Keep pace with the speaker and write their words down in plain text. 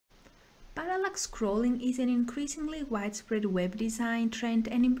Parallax scrolling is an increasingly widespread web design trend,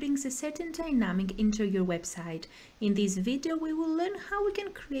 and it brings a certain dynamic into your website. In this video, we will learn how we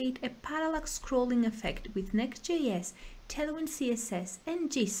can create a parallax scrolling effect with Next.js, TailwindCSS, and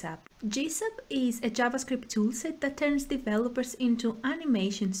GSAP. GSAP is a JavaScript toolset that turns developers into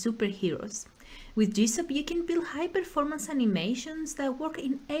animation superheroes. With GSAP, you can build high-performance animations that work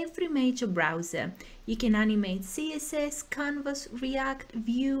in every major browser. You can animate CSS, Canvas, React,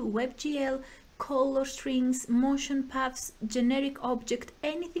 Vue, WebGL, color strings, motion paths, generic object,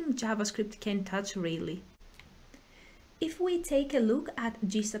 anything JavaScript can touch really. If we take a look at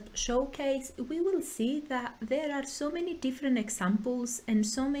GSAP Showcase, we will see that there are so many different examples and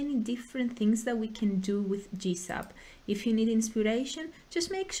so many different things that we can do with GSAP. If you need inspiration,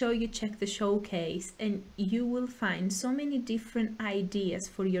 just make sure you check the showcase and you will find so many different ideas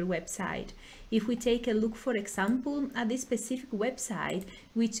for your website. If we take a look, for example, at this specific website,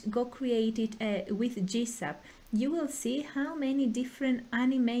 which got created with GSAP, you will see how many different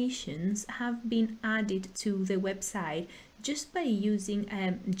animations have been added to the website just by using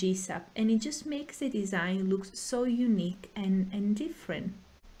GSAP, and it just makes the design look so unique and different.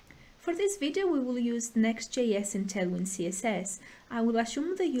 For this video, we will use Next.js and TailwindCSS. I will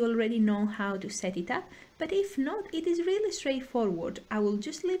assume that you already know how to set it up, but if not, it is really straightforward. I will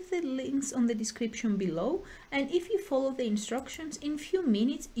just leave the links on the description below, and if you follow the instructions, in few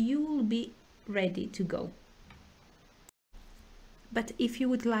minutes you will be ready to go. But if you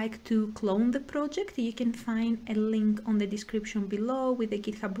would like to clone the project, you can find a link on the description below with the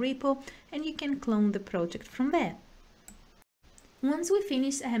GitHub repo, and you can clone the project from there. Once we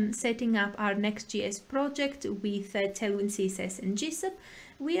finish setting up our Next.js project with Tailwind CSS and GSAP,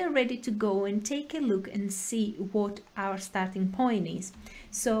 we are ready to go and take a look and see what our starting point is.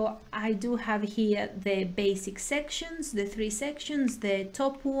 So I do have here the basic sections, the three sections, the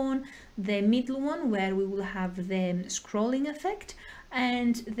top one, the middle one where we will have the scrolling effect,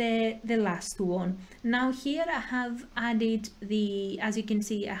 and the last one. Now here I have added as you can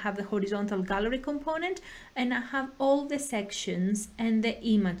see, I have the horizontal gallery component, and I have all the sections and the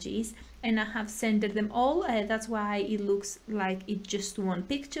images, and I have centered them all. That's why it looks like it's just one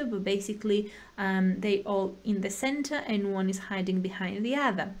picture, but basically they all in the center and one is hiding behind the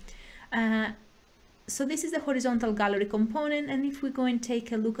other. So this is the horizontal gallery component, and if we go and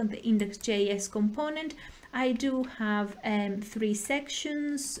take a look at the index.js component, I do have three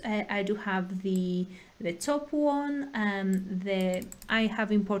sections. I do have the top one, I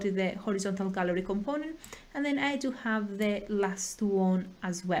have imported the horizontal gallery component, and then I do have the last one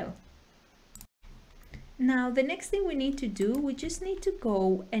as well. Now the next thing we need to do, we just need to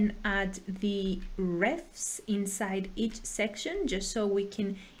go and add the refs inside each section, just so we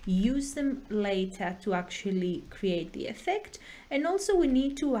can use them later to actually create the effect. And also we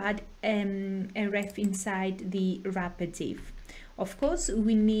need to add a ref inside the wrapper div. Of course,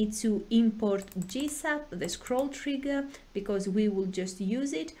 we need to import GSAP, the scroll trigger, because we will just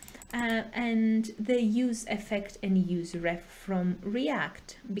use it, and the use effect and use ref from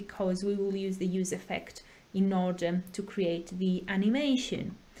React, because we will use the use effect in order to create the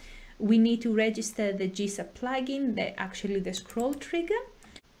animation. We need to register the GSAP plugin, actually the scroll trigger.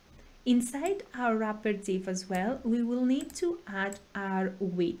 Inside our wrapper div as well, we will need to add our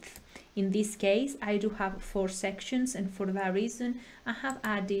width. In this case, I do have 4 sections, and for that reason, I have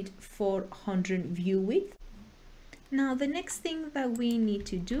added 400 view width. Now, the next thing that we need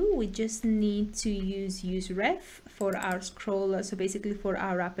to do, we just need to use ref for our scroller, so basically for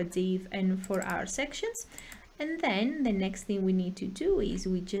our wrapper div and for our sections. And then the next thing we need to do is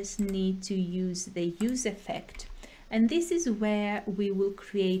we just need to use the use effect. And this is where we will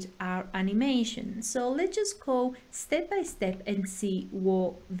create our animation. So let's just go step by step and see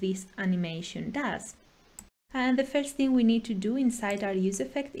what this animation does. And the first thing we need to do inside our use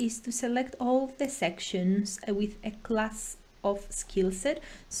effect is to select all the sections with a class of skill set.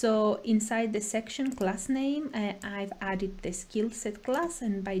 So inside the section class name, I've added the skill set class,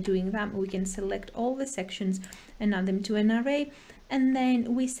 and by doing that we can select all the sections and add them to an array. And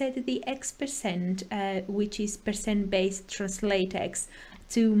then we set the x%, which is %based translate x,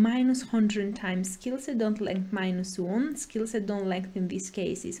 to -100 times skillset.length -1. Skillset.length in this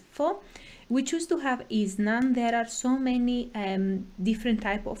case is 4. We choose to have ease none. There are so many different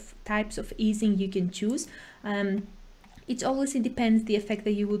types of easing you can choose. It always depends the effect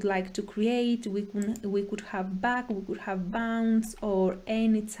that you would like to create. We could have back, we could have bounce, or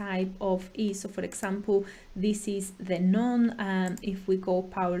any type of ease. So for example, this is the none. If we go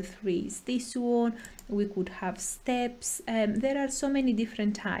power 3 is this one. We could have steps. There are so many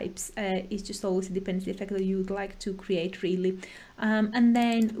different types. It just always depends the effect that you would like to create, really. And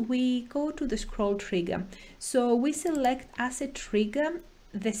then we go to the scroll trigger. So we select as a trigger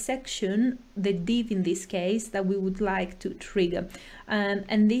the section, the div in this case, that we would like to trigger,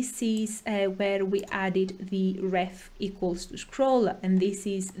 and this is where we added the ref equals to scroller, and this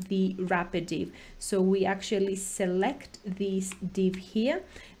is the wrapper div. So we actually select this div here,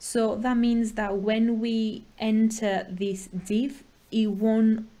 so that means that when we enter this div, it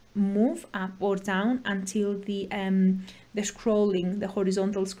won't move up or down until the scrolling, the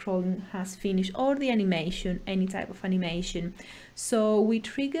horizontal scrolling has finished, or the animation, any type of animation. So we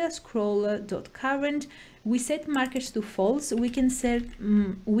trigger scroller.current. We set markers to false. We can set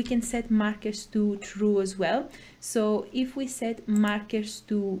markers to true as well. So if we set markers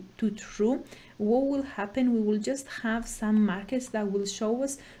to true, what will happen? We will just have some markers that will show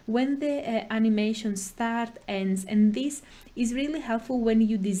us when the animation starts, ends, and this is really helpful when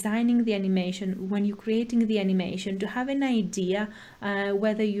you're designing the animation, when you're creating the animation, to have an idea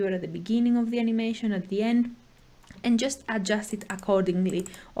whether you're at the beginning of the animation, at the end, and just adjust it accordingly.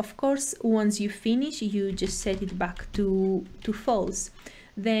 Of course, once you finish, you just set it back to false.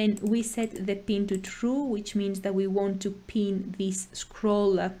 Then we set the pin to true, which means that we want to pin this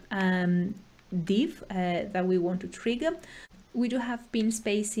scroller div that we want to trigger. We do have pin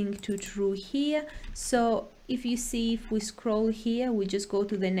spacing to true here. So if you see, if we scroll here, we just go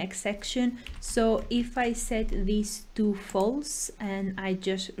to the next section. So if I set this to false and I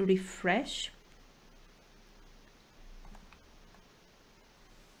just refresh,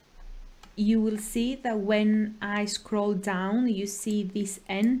 you will see that when I scroll down, you see this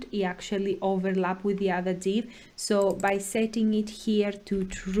end, it actually overlap with the other div. So by setting it here to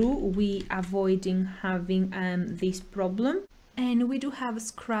true, we avoiding having this problem. And we do have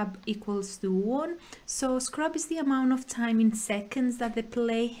scrub equals to 1. So scrub is the amount of time in seconds that the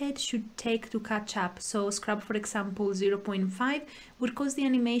playhead should take to catch up. So scrub, for example, 0.5 would cause the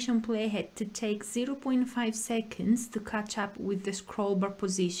animation playhead to take 0.5 seconds to catch up with the scroll bar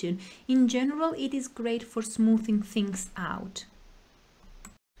position. In general, it is great for smoothing things out.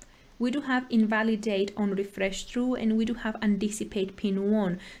 We do have invalidate on refresh true, and we do have anticipate pin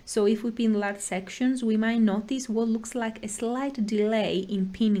 1. So if we pin large sections, we might notice what looks like a slight delay in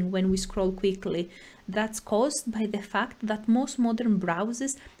pinning when we scroll quickly. That's caused by the fact that most modern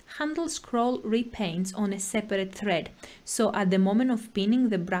browsers handle scroll repaints on a separate thread. So at the moment of pinning,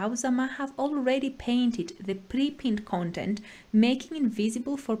 the browser might have already painted the pre-pinned content, making it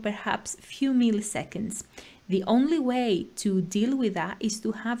visible for perhaps few milliseconds. The only way to deal with that is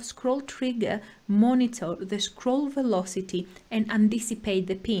to have scroll trigger monitor the scroll velocity and anticipate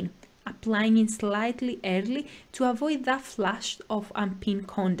the pin, applying it slightly early to avoid that flash of unpinned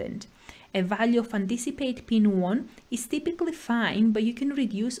content. A value of anticipate pin 1 is typically fine, but you can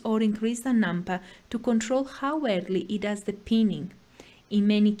reduce or increase the number to control how early it does the pinning. In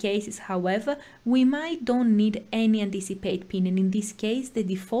many cases, however, we might don't need any anticipate pin, and in this case the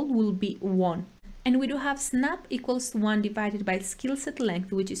default will be 1. And we do have snap equals to 1 divided by skill set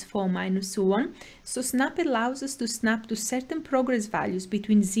length, which is 4 minus 1. So snap allows us to snap to certain progress values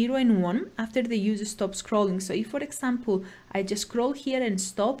between 0 and 1 after the user stops scrolling. So if, for example, I just scroll here and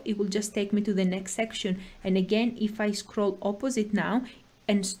stop, it will just take me to the next section. And again, if I scroll opposite now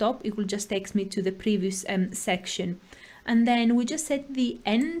and stop, it will just take me to the previous section. And then we just set the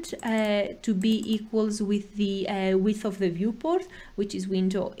end to be equals with the width of the viewport, which is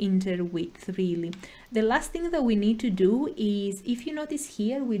window inter width, really. The last thing that we need to do is, if you notice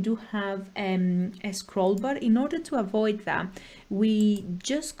here, we do have a scroll bar. In order to avoid that, we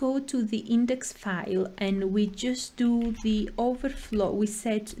just go to the index file and we just do the overflow. We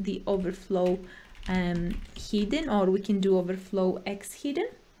set the overflow hidden, or we can do overflow X hidden.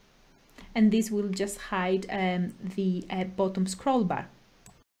 And this will just hide the bottom scroll bar.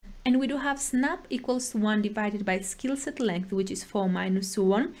 And we do have snap equals to 1 divided by skill set length, which is 4 minus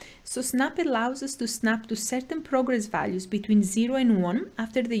 1. So snap allows us to snap to certain progress values between 0 and 1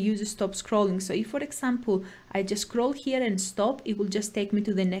 after the user stops scrolling. So if, for example, I just scroll here and stop, it will just take me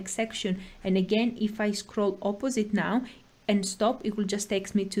to the next section. And again, if I scroll opposite now and stop, it will just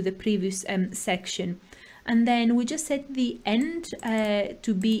take me to the previous section. And then we just set the end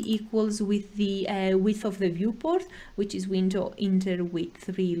to be equals with the width of the viewport, which is window inter width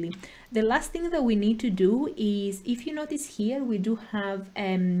really. The last thing that we need to do is, if you notice here, we do have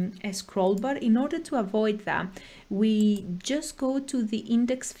a scroll bar. In order to avoid that, we just go to the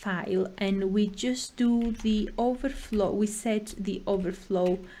index file and we just do the overflow. We set the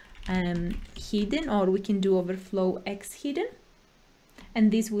overflow hidden, or we can do overflow X hidden,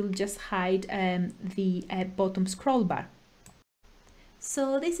 and this will just hide the bottom scroll bar.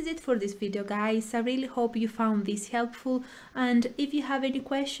 So this is it for this video, guys. I really hope you found this helpful, and if you have any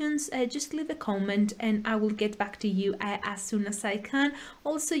questions, just leave a comment and I will get back to you as soon as I can.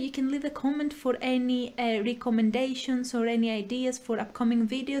 Also, you can leave a comment for any recommendations or any ideas for upcoming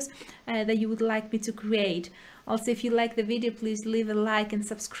videos that you would like me to create. Also, if you like the video, please leave a like and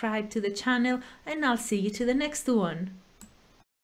subscribe to the channel, and I'll see you to the next one.